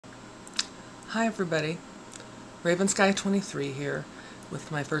Hi everybody, ravensky23 here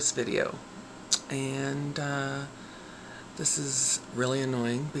with my first video, and this is really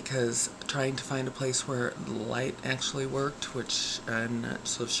annoying because trying to find a place where the light actually worked, which I'm not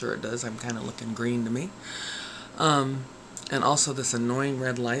so sure it does. I'm kind of looking green to me, and also this annoying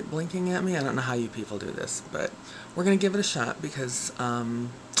red light blinking at me. I don't know how you people do this, but we're going to give it a shot because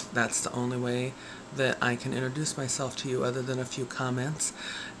that's the only way that I can introduce myself to you other than a few comments.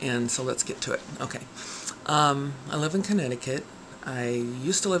 And so let's get to it. Okay. I live in Connecticut. I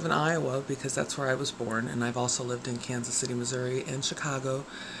used to live in Iowa because that's where I was born, and I've also lived in Kansas City, Missouri, and Chicago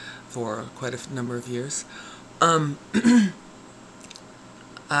for quite a number of years.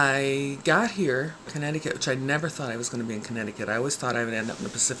 I got here, Connecticut, which I never thought I was going to be in Connecticut. I always thought I would end up in the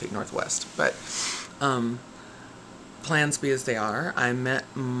Pacific Northwest, but plans be as they are. I met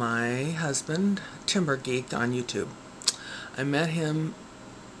my husband, TimberGeek, on YouTube. I met him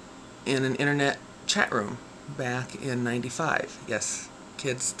in an internet chat room back in '95. Yes,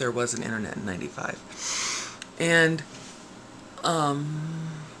 kids, there was an internet in '95. And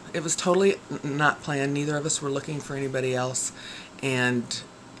it was totally not planned. Neither of us were looking for anybody else. And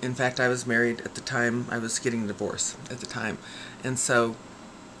in fact, I was married at the time. I was getting a divorce at the time. And so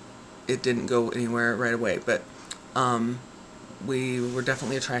it didn't go anywhere right away. But we were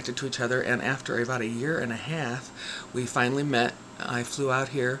definitely attracted to each other. And after about a year and a half, we finally met. I flew out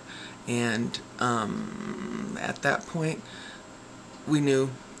here. And at that point, we knew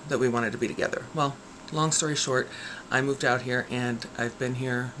that we wanted to be together. Well, long story short, I moved out here, and I've been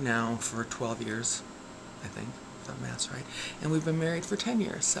here now for 12 years, I think, if the math's right. And we've been married for 10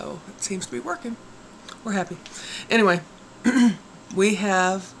 years, so it seems to be working. We're happy. Anyway, we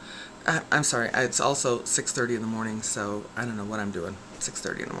have, I'm sorry, it's also 6:30 in the morning, so I don't know what I'm doing.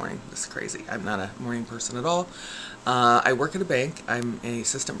 6:30 in the morning. This is crazy. I'm not a morning person at all. I work at a bank. I'm an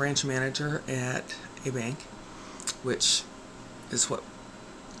assistant branch manager at a bank, which is what,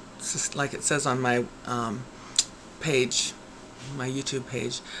 like it says on my page, my YouTube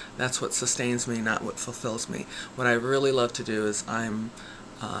page, that's what sustains me, not what fulfills me. What I really love to do is I'm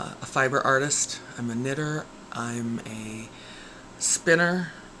a fiber artist, I'm a knitter, I'm a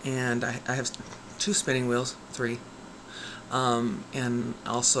spinner, and I have 2 spinning wheels, 3. And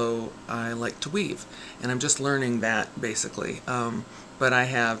also I like to weave, and I'm just learning that basically. But I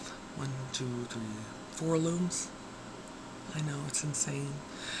have 1, 2, 3, 4 looms. I know, it's insane.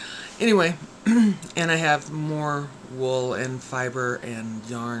 Anyway, and I have more wool and fiber and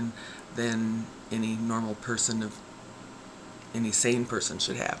yarn than any normal person, of any sane person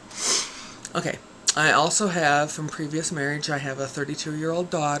should have. Okay. I also have, from previous marriage, I have a 32-year-old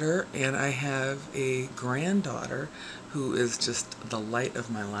daughter, and I have a granddaughter who is just the light of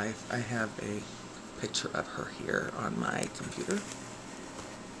my life. I have a picture of her here on my computer.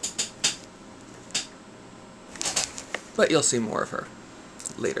 But you'll see more of her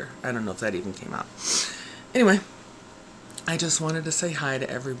later. I don't know if that even came out. Anyway, I just wanted to say hi to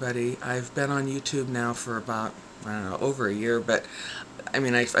everybody. I've been on YouTube now for about, I don't know, over a year, but I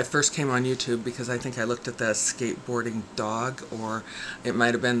mean, I first came on YouTube because I think I looked at the skateboarding dog, or it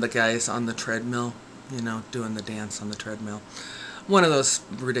might have been the guys on the treadmill, you know, doing the dance on the treadmill. One of those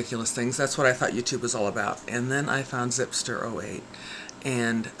ridiculous things. That's what I thought YouTube was all about. And then I found Zipster08,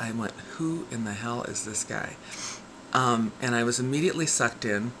 and I went, who in the hell is this guy? And I was immediately sucked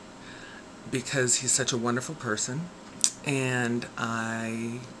in because he's such a wonderful person, and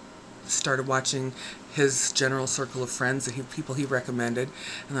I started watching his general circle of friends, and people he recommended,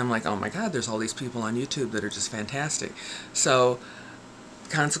 and I'm like, oh my god, there's all these people on YouTube that are just fantastic. So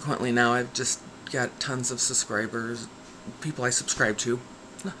consequently now I've just got tons of subscribers, people I subscribe to.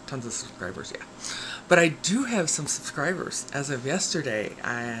 Tons of subscribers, yeah. But I do have some subscribers. As of yesterday,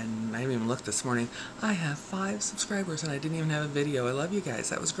 and I didn't even look this morning, I have 5 subscribers, and I didn't even have a video. I love you guys.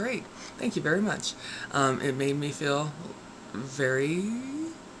 That was great. Thank you very much. It made me feel very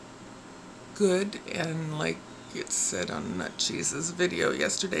good, and like it said on Nut Cheese's video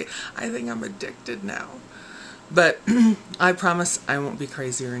yesterday, I think I'm addicted now. But I promise I won't be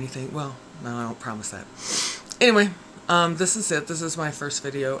crazy or anything. Well, no, I won't promise that. Anyway, this is it. This is my first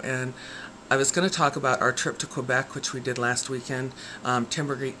video, and I was going to talk about our trip to Quebec, which we did last weekend.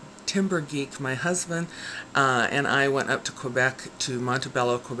 TimberGeek, my husband, and I went up to Quebec, to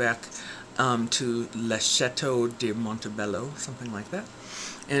Montebello, Quebec, to Le Chateau de Montebello, something like that.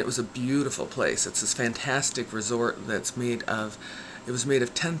 And it was a beautiful place. It's this fantastic resort that's made of, it was made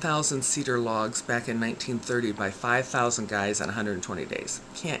of 10,000 cedar logs back in 1930 by 5,000 guys in 120 days.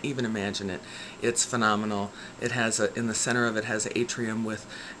 Can't even imagine it. It's phenomenal. It has in the center of it has an atrium with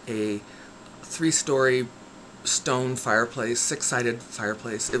a 3-story stone fireplace, 6-sided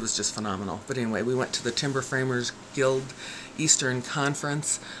fireplace. It was just phenomenal. But anyway, we went to the Timber Framers Guild Eastern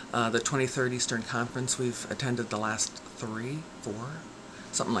Conference, the 23rd Eastern Conference. We've attended the last 3, 4,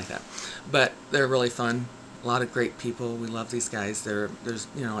 something like that. But they're really fun. A lot of great people. We love these guys. There's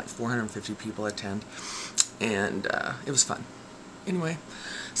like 450 people attend, and it was fun. Anyway,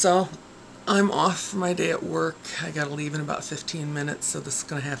 so I'm off for my day at work. I gotta leave in about 15 minutes, so this is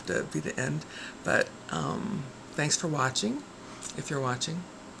gonna have to be the end. But thanks for watching, if you're watching.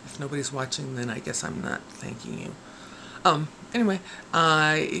 If nobody's watching, then I guess I'm not thanking you. Anyway,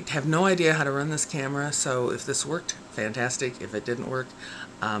 I have no idea how to run this camera, so if this worked, fantastic. If it didn't work,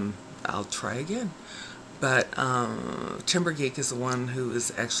 I'll try again. But TimberGeek is the one who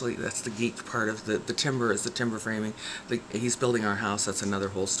is actually, that's the geek part of the timber, is the timber framing. He's building our house. That's another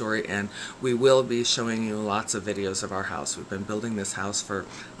whole story, and we will be showing you lots of videos of our house. We've been building this house for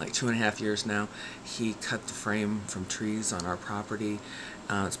like 2.5 years now. He cut the frame from trees on our property.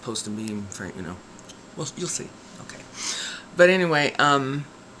 It's post and beam frame, you know. Well, you'll see. Okay. But anyway,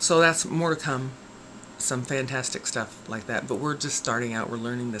 so that's more to come. Some fantastic stuff like that, but we're just starting out. We're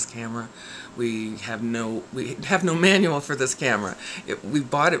learning this camera. We have no manual for this camera. We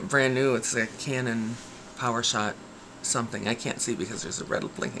bought it brand new. It's a Canon PowerShot something. I can't see because there's a red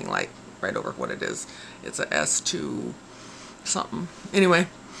blinking light right over what it is. It's a S2 something. Anyway,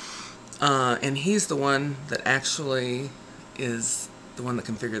 and he's the one that actually is the one that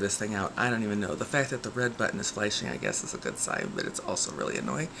can figure this thing out. I don't even know. The fact that the red button is flashing, I guess, is a good sign, but it's also really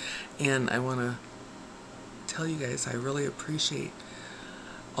annoying. And I want to tell you guys I really appreciate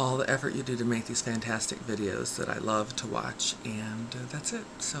all the effort you do to make these fantastic videos that I love to watch, and that's it.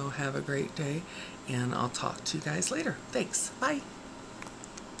 So have a great day, and I'll talk to you guys later. Thanks. Bye.